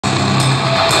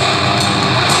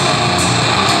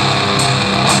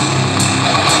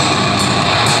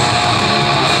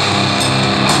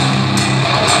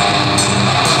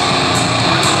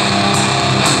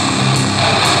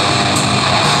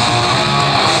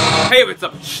Hey, what's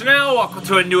up, Chanel? Welcome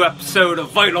to a new episode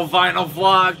of Vital Vinyl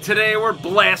Vlog. Today we're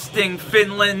blasting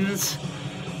Finland's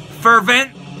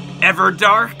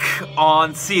Fervent-Everdark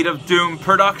on Seed of Doom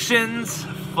Productions.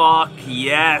 Fuck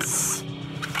yes.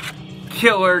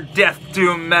 Killer death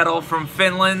doom metal from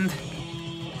Finland.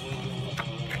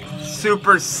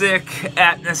 Super sick,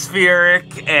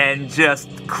 atmospheric, and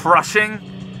just crushing.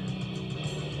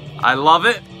 I love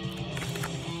it.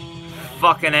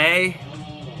 Fucking A.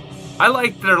 I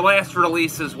liked their last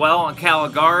release as well on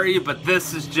Caligari, but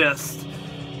this is just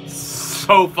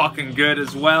so fucking good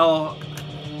as well.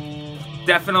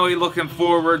 Definitely looking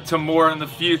forward to more in the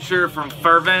future from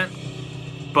Fervent,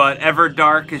 but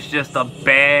Everdark is just a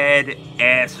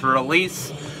bad-ass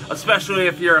release, especially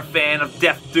if you're a fan of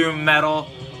death doom metal.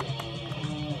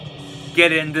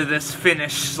 Get into this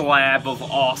Finnish slab of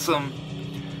awesome.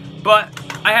 But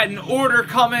I had an order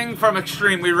coming from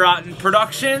Extremely Rotten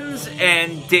Productions,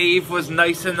 and Dave was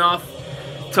nice enough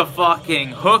to fucking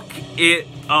hook it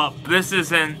up. This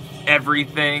isn't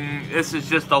everything. This is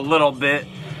just a little bit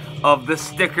of the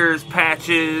stickers,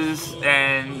 patches,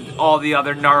 and all the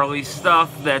other gnarly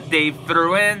stuff that Dave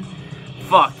threw in.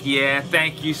 Fuck yeah,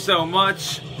 thank you so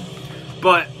much.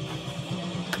 But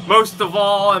most of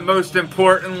all, and most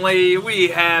importantly, we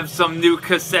have some new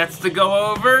cassettes to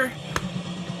go over.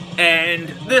 And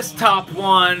this top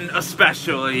one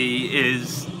especially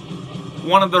is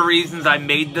one of the reasons I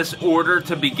made this order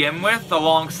to begin with,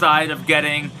 alongside of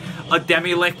getting a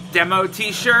Demilick demo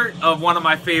t-shirt of one of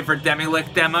my favorite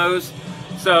Demilick demos.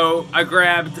 So I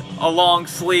grabbed a long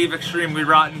sleeve Extremely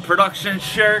Rotten Productions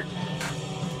shirt,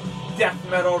 death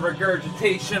metal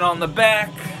regurgitation on the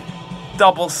back,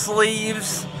 double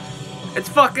sleeves. It's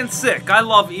fucking sick. I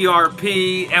love ERP,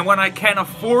 and when I can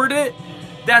afford it,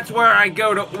 that's where I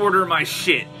go to order my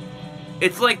shit.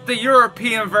 It's like the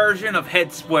European version of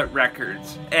Head Split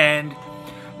Records. And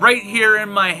right here in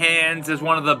my hands is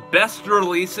one of the best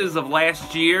releases of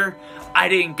last year. I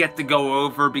didn't get to go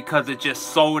over because it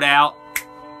just sold out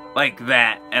like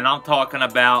that. And I'm talking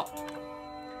about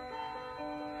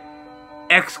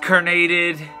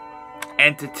Excarnated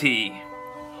Entity.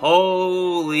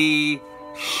 Holy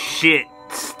shit.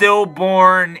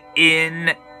 Stillborn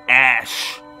in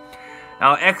Ash.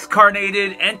 Now,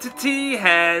 Excarnated Entity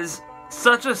has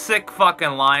such a sick fucking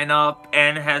lineup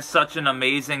and has such an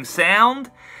amazing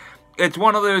sound. It's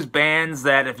one of those bands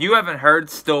that if you haven't heard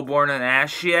Stillborn in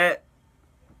Ash yet,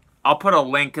 I'll put a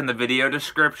link in the video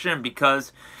description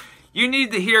because you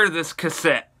need to hear this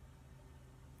cassette.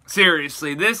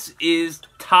 Seriously, this is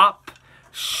top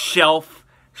shelf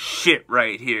shit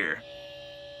right here.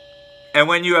 And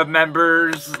when you have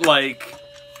members like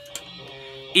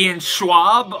Ian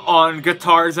Schwab on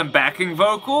guitars and backing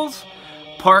vocals,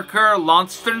 Parker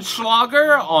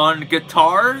Lonstenschlager on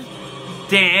guitars,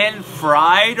 Dan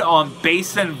Fried on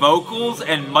bass and vocals,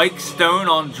 and Mike Stone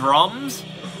on drums,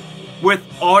 with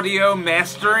audio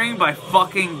mastering by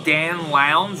fucking Dan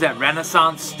Lowndes at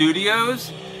Renaissance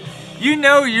Studios, you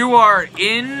know you are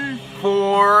in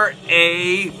for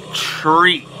a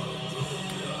treat.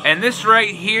 And this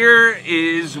right here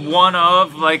is one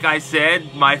of, like I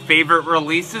said, my favorite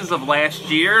releases of last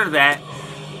year that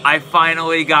I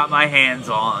finally got my hands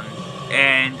on.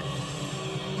 And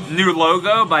new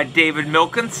logo by David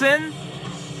Milkinson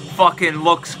fucking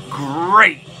looks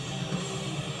great.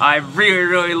 I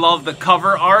really love the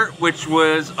cover art, which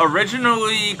was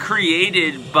originally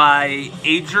created by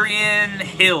Adrian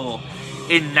Hill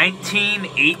in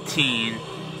 1918.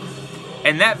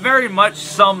 And that very much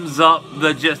sums up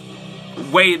the just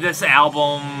way this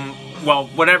album, well,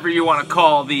 whatever you want to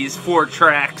call these 4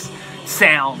 tracks,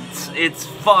 sounds. It's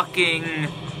fucking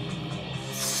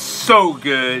so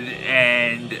good,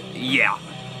 and yeah.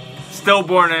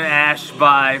 Stillborn in Ash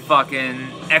by fucking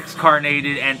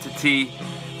Excarnated Entity.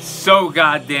 So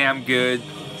goddamn good.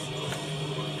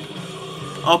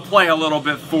 I'll play a little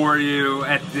bit for you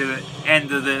at the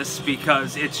end of this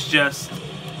because it's just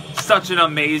such an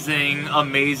amazing,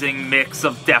 amazing mix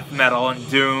of death metal and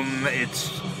doom. It's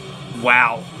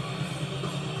wow.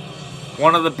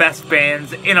 One of the best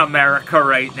bands in America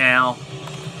right now.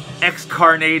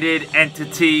 Excarnated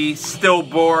Entity,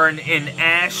 Stillborn in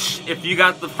Ash. If you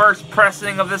got the first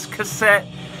pressing of this cassette,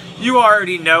 you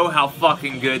already know how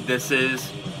fucking good this is.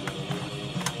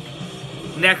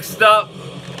 Next up,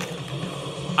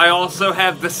 I also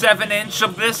have the 7-inch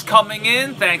of this coming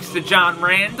in, thanks to John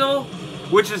Randall,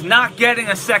 which is not getting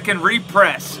a second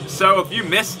repress. So if you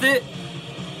missed it,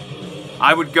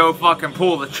 I would go fucking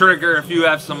pull the trigger if you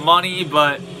have some money,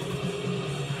 but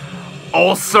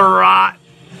Ulcerat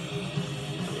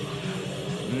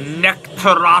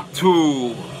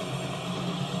Nectaratu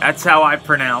That's how I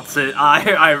pronounce it.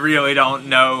 I really don't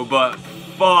know, but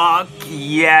fuck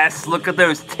yes. Look at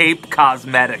those tape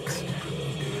cosmetics.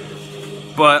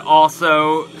 But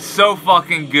also, so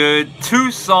fucking good. 2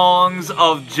 songs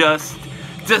of just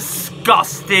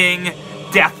disgusting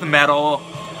death metal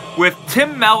with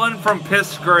Tim Mellon from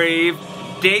Pissgrave,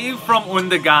 Dave from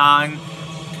Undergang,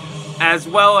 as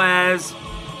well as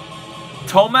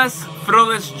Thomas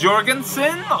Frölich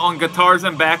Jorgensen on guitars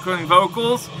and backing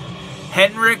vocals,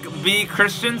 Henrik B.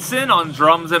 Christensen on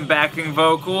drums and backing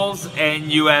vocals, and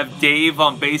you have Dave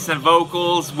on bass and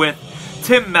vocals with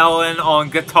Tim Mellon on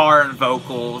guitar and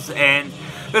vocals. And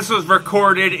this was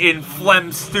recorded in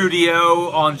Phlegm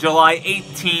Studio on July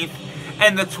 18th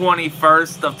and the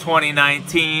 21st of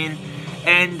 2019,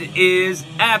 and is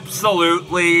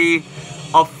absolutely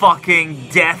a fucking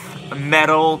death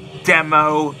metal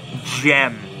demo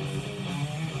gem.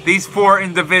 These 4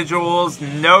 individuals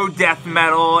know death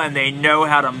metal, and they know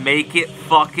how to make it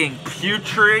fucking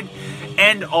putrid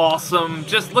and awesome.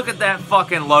 Just look at that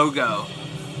fucking logo.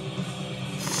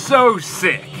 So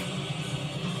sick.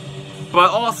 But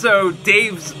also,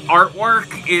 Dave's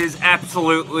artwork is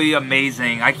absolutely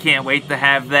amazing. I can't wait to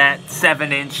have that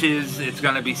 7 inches. It's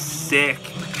gonna be sick.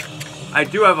 I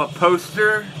do have a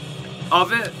poster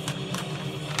of it.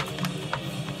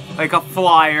 Like a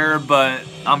flyer, but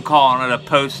I'm calling it a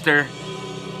poster.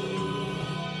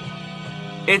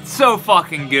 It's so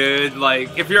fucking good.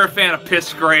 Like, if you're a fan of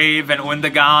Pissgrave and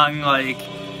Undergang, like,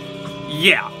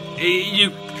 yeah,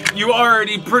 you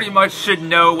already pretty much should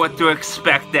know what to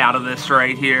expect out of this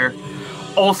right here.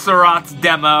 Ulcerat's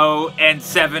demo and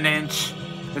 7-inch.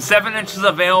 The 7-inch is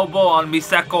available on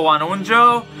Miseko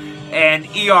Anunjo, and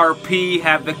ERP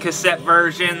have the cassette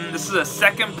version. This is a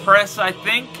second press, I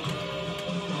think,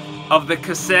 of the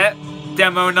cassette.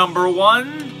 Demo number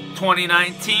 1,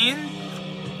 2019.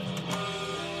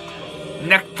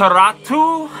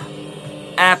 Nectaratu,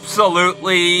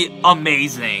 absolutely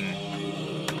amazing.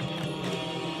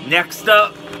 Next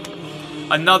up,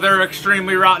 another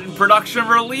Extremely Rotten production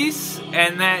release,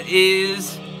 and that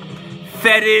is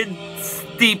Fetid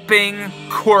Steeping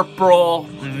Corporal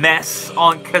Mess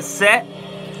on cassette,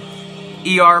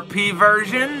 ERP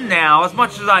version. Now, as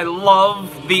much as I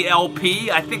love the LP,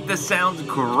 I think this sounds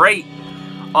great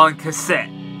on cassette.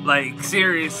 Like,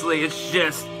 seriously, it's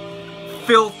just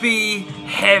filthy,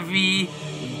 heavy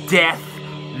death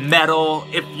metal.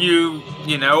 If you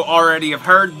know, already have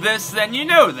heard this, then you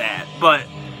know that. But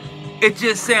it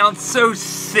just sounds so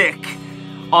sick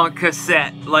on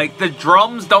cassette. Like, the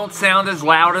drums don't sound as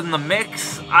loud in the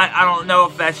mix. I don't know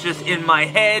if that's just in my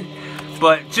head,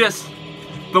 but just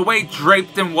the way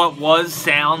Draped in What Was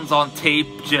sounds on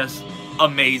tape, just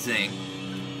amazing.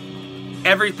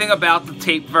 Everything about the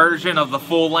tape version of the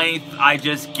full length, I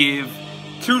just give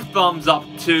 2 thumbs up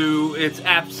to. It's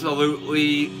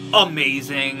absolutely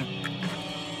amazing.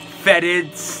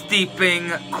 Fetid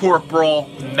Steeping Corporal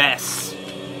Mess.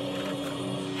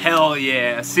 Hell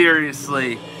yeah,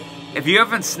 seriously. If you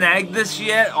haven't snagged this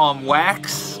yet on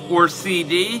wax or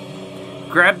CD,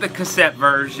 grab the cassette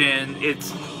version.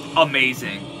 It's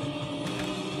amazing.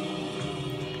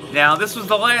 Now, this was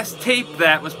the last tape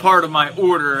that was part of my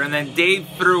order, and then Dave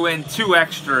threw in 2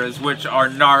 extras, which are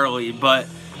gnarly, but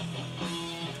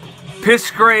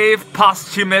Pissgrave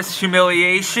Posthumous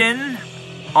Humiliation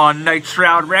on Night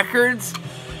Shroud Records.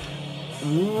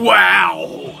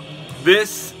 Wow!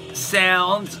 This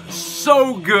sounds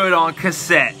so good on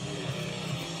cassette.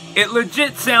 It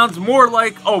legit sounds more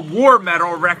like a war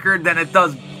metal record than it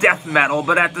does death metal,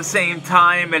 but at the same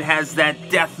time, it has that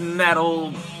death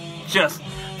metal, just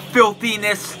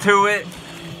filthiness to it.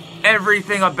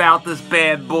 Everything about this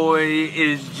bad boy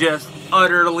is just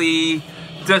utterly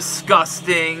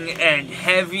disgusting and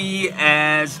heavy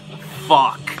as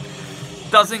fuck.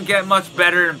 Doesn't get much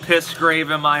better than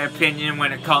Pissgrave, in my opinion,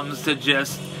 when it comes to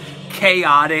just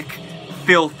chaotic,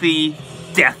 filthy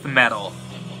death metal.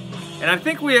 And I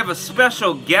think we have a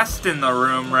special guest in the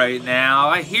room right now.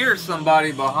 I hear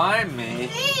somebody behind me.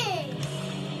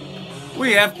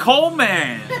 We have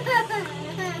Coleman.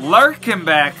 Lurking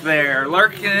back there.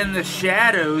 Lurking in the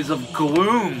shadows of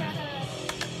gloom.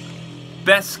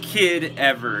 Best kid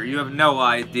ever. You have no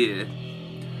idea.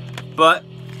 But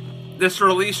this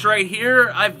release right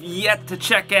here, I've yet to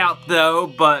check out though,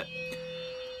 but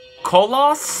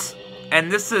Kolos,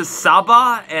 and this is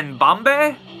Saba and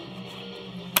Bambe.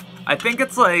 I think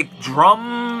it's like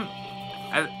drum,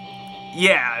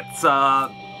 yeah, it's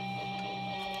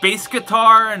bass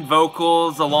guitar and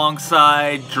vocals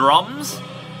alongside drums.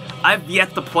 I've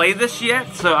yet to play this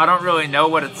yet, so I don't really know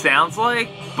what it sounds like,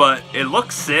 but it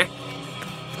looks sick.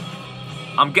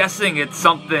 I'm guessing it's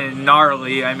something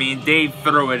gnarly. I mean, Dave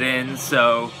threw it in,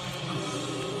 so...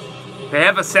 They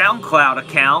have a SoundCloud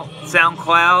account,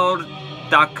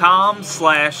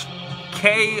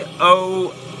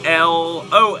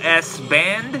 soundcloud.com/KOLOS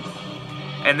band.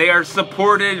 And they are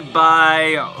supported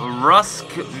by Rusk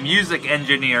Music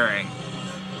Engineering.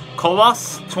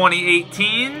 Colos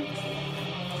 2018.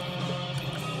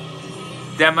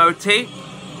 Demo tape.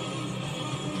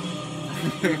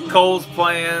 Cole's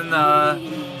playing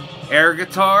air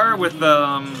guitar with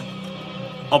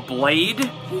a blade.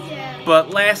 Yeah.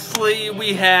 But lastly,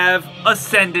 we have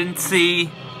Ascendancy.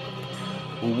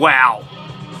 Wow.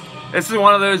 This is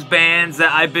one of those bands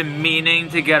that I've been meaning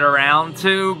to get around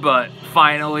to, but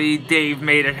finally Dave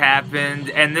made it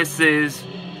happen. And this is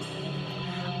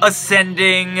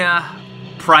Ascending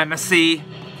Primacy.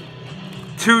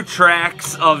 2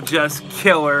 tracks of just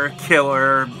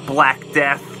killer Black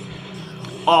Death.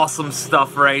 Awesome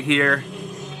stuff right here.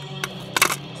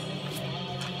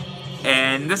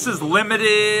 And this is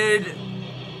limited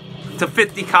to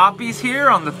 50 copies here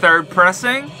on the 3rd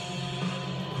pressing.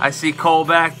 I see Cole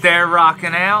back there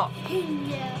rocking out.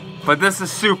 Yeah. But this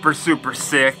is super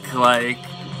sick. Like,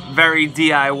 very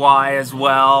DIY as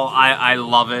well. I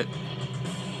love it.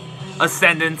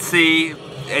 Ascendancy.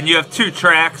 And you have 2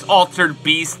 tracks, Altered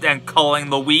Beast and Culling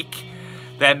the Weak,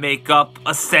 that make up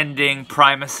Ascending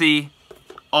Primacy.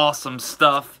 Awesome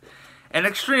stuff. And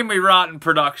Extremely Rotten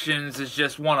Productions is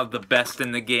just one of the best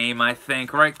in the game, I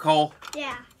think. Right, Cole?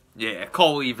 Yeah. Yeah,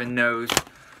 Cole even knows.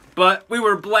 But we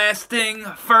were blasting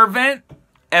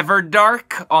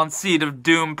Fervent-Everdark on Seed of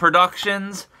Doom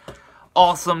Productions.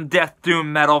 Awesome death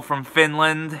doom metal from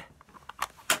Finland.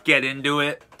 Get into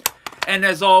it. And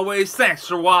as always, thanks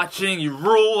for watching. You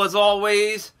rule as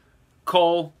always.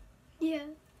 Cole. Yeah.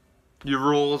 You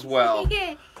rule as well.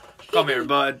 Come here,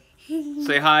 bud.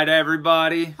 Say hi to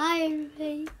everybody. Hi,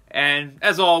 everybody. And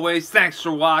as always, thanks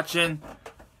for watching.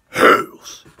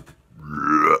 Hails.